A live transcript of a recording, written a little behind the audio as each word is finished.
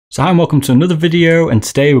So hi and welcome to another video, and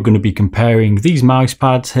today we're going to be comparing these mouse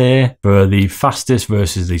pads here for the fastest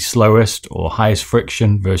versus the slowest, or highest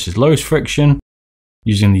friction versus lowest friction,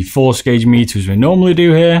 using the force gauge meters we normally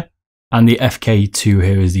do here, and the FK2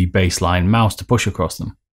 here is the baseline mouse to push across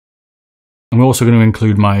them. And we're also going to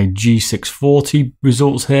include my G640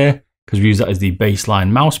 results here, because we use that as the baseline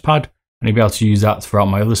mouse pad, and you'll be able to use that throughout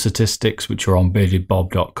my other statistics, which are on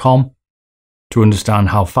beardedbob.com. to understand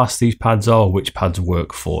how fast these pads are, or which pads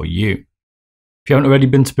work for you. If you haven't already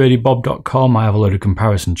been to beardedbob.com, I have a load of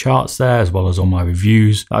comparison charts there, as well as all my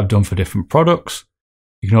reviews that I've done for different products.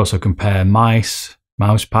 You can also compare mouse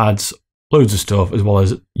pads, loads of stuff, as well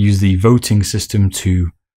as use the voting system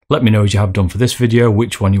to let me know, as you have done for this video,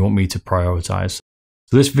 which one you want me to prioritize.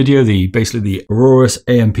 So this video, basically the Glorious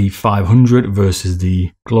AMP500 versus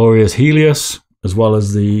the Glorious Helios, as well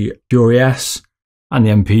as the Glorious and the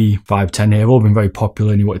MP510 here have all been very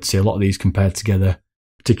popular, and you wanted to see a lot of these compared together,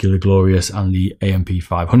 particularly the Glorious and the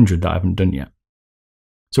AMP500 that I haven't done yet.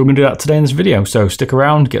 So we're going to do that today in this video, so stick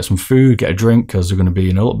around, get some food, get a drink, because we're going to be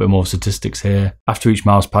in a little bit more statistics here. After each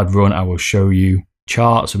mousepad run, I will show you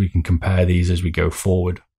charts so we can compare these as we go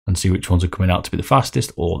forward and see which ones are coming out to be the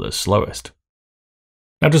fastest or the slowest.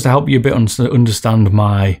 Now, just to help you a bit understand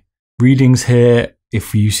my readings here,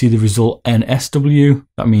 if you see the result NSW,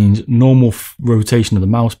 that means normal rotation of the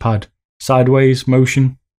mouse pad, sideways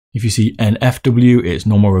motion. If you see NFW, it's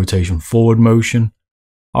normal rotation, forward motion.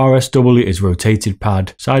 RSW is rotated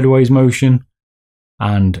pad, sideways motion.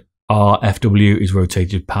 And RFW is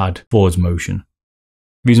rotated pad, forwards motion.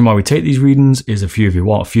 The reason why we take these readings is a few of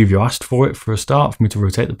you asked for it for a start, for me to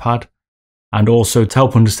rotate the pad, and also to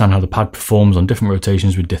help understand how the pad performs on different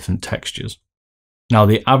rotations with different textures. Now,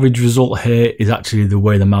 the average result here is actually the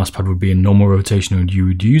way the mousepad would be in normal rotation and you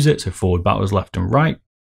would use it, so forward, backwards, left and right.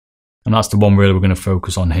 And that's the one really we're going to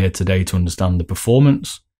focus on here today to understand the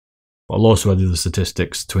performance. But I'll also add the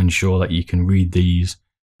statistics to ensure that you can read these,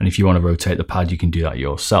 and if you want to rotate the pad, you can do that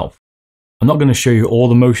yourself. I'm not going to show you all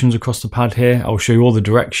the motions across the pad here. I'll show you all the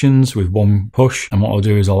directions with one push, and what I'll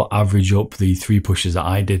do is I'll average up the 3 pushes that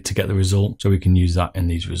I did to get the result, so we can use that in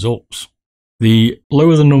these results. The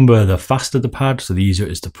lower the number, the faster the pad, so the easier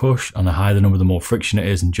it is to push, and the higher the number, the more friction it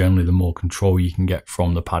is, and generally the more control you can get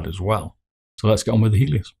from the pad as well. So let's get on with the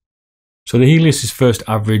Helios. So the Helios's first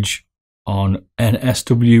average on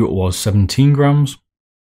NSW was 17 grams,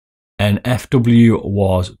 NFW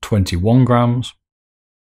was 21 grams,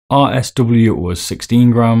 RSW was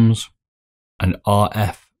 16 grams, and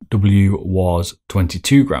RFW was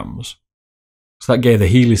 22 grams. So that gave the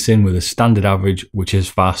Helios in with a standard average, which is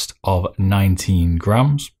fast, of 19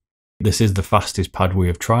 grams. This is the fastest pad we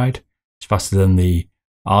have tried. It's faster than the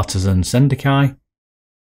Artisan Sendikai.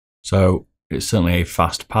 So it's certainly a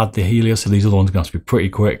fast pad, the Helios. So these other ones are going to have to be pretty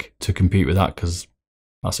quick to compete with that, because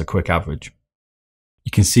that's a quick average.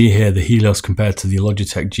 You can see here the Helios compared to the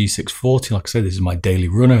Logitech G640. Like I said, this is my daily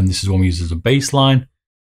runner, and this is one we use as a baseline.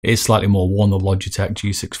 It is slightly more worn than the Logitech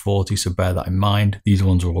G640, so bear that in mind. These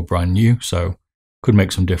ones are all brand new, so could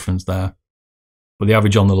make some difference there. But the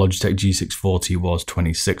average on the Logitech G640 was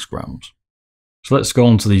 26 grams. So let's go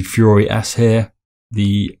on to the Fury S here.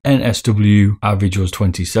 The NSW average was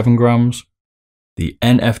 27 grams. The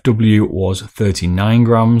NFW was 39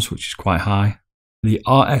 grams, which is quite high. The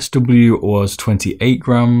RSW was 28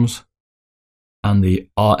 grams. And the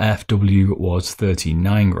RFW was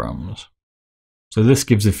 39 grams. So this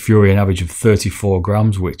gives the Fury an average of 34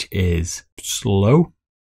 grams, which is slow.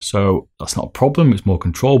 So that's not a problem, it's more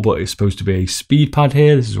control, but it's supposed to be a speed pad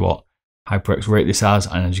here. This is what HyperX rate this as,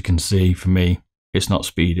 and as you can see, for me, it's not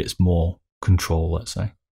speed, it's more control, let's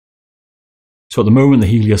say. So at the moment, the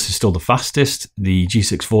Helios is still the fastest. The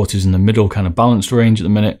G640 is in the middle kind of balanced range at the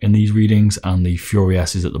minute in these readings, and the Fury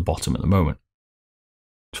S is at the bottom at the moment.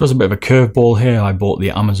 So as a bit of a curveball here, I bought the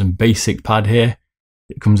Amazon Basic pad here.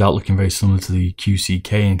 It comes out looking very similar to the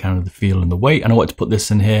QCK and kind of the feel and the weight, and I wanted to put this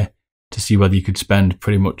in here to see whether you could spend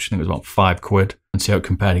pretty much, I think it was about £5, and see how it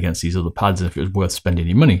compared against these other pads and if it was worth spending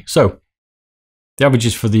any money. So the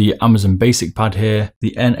averages for the Amazon Basic pad here,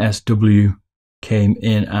 the NSW came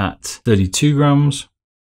in at 32 grams,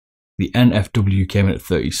 the NFW came in at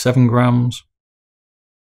 37 grams,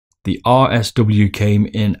 the RSW came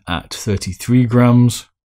in at 33 grams,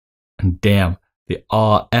 and damn, the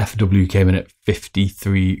RFW came in at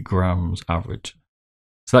 53 grams average.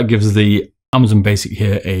 So that gives the Amazon Basic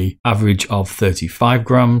here a average of 35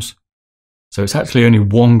 grams. So it's actually only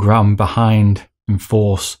 1 gram behind in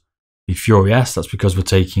force the Fury S. That's because we're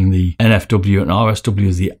taking the NFW and RSW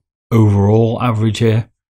as the overall average here.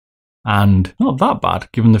 And not that bad,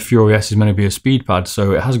 given the Fury S is meant to be a speed pad.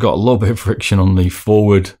 So it has got a little bit of friction on the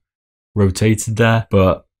forward rotated there,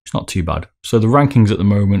 but It's not too bad. So the rankings at the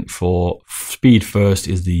moment for speed first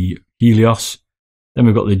is the Helios, then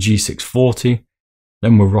we've got the G640,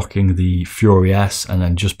 then we're rocking the Fury S, and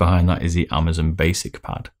then just behind that is the Amazon Basic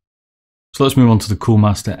pad. So let's move on to the Cooler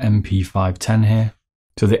Master MP510 here.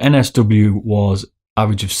 So the NSW was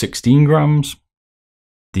average of 16 grams,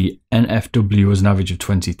 the NFW was an average of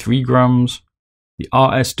 23 grams, the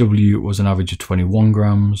RSW was an average of 21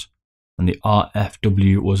 grams, and the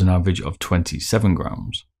RFW was an average of 27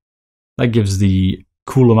 grams. That gives the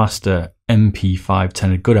Cooler Master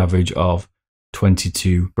MP510 a good average of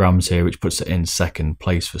 22 grams here, which puts it in second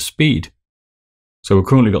place for speed. So we've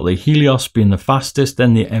currently got the Helios being the fastest,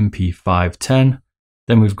 then the MP510,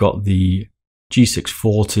 then we've got the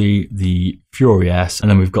G640, the Fury S, and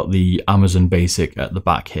then we've got the Amazon Basic at the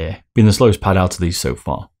back here, being the slowest pad out of these so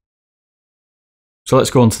far. So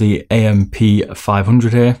let's go on to the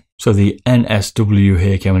AMP500 here. So the NSW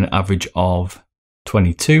here came in an average of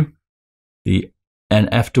 22. The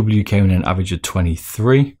NFW came in an average of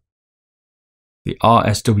 23. The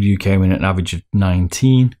RSW came in an average of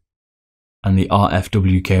 19. And the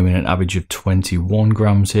RFW came in an average of 21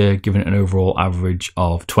 grams here, giving it an overall average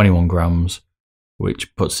of 21 grams,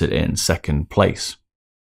 which puts it in second place.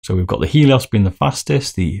 So we've got the Helios being the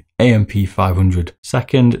fastest, the AMP500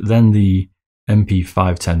 second, then the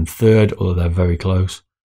MP510 third, although they're very close.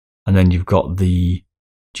 And then you've got the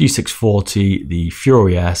G640, the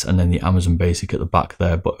Fury S, and then the Amazon Basic at the back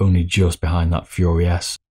there, but only just behind that Fury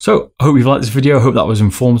S. So I hope you've liked this video. I hope that was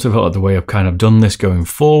informative. I like the way I've kind of done this going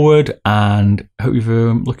forward, and I hope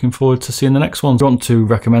you're looking forward to seeing the next one. If you want to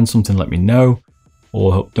recommend something, let me know.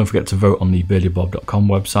 Or don't forget to vote on the beardedbob.com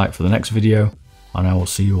website for the next video, and I will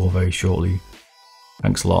see you all very shortly.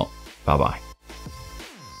 Thanks a lot. Bye bye.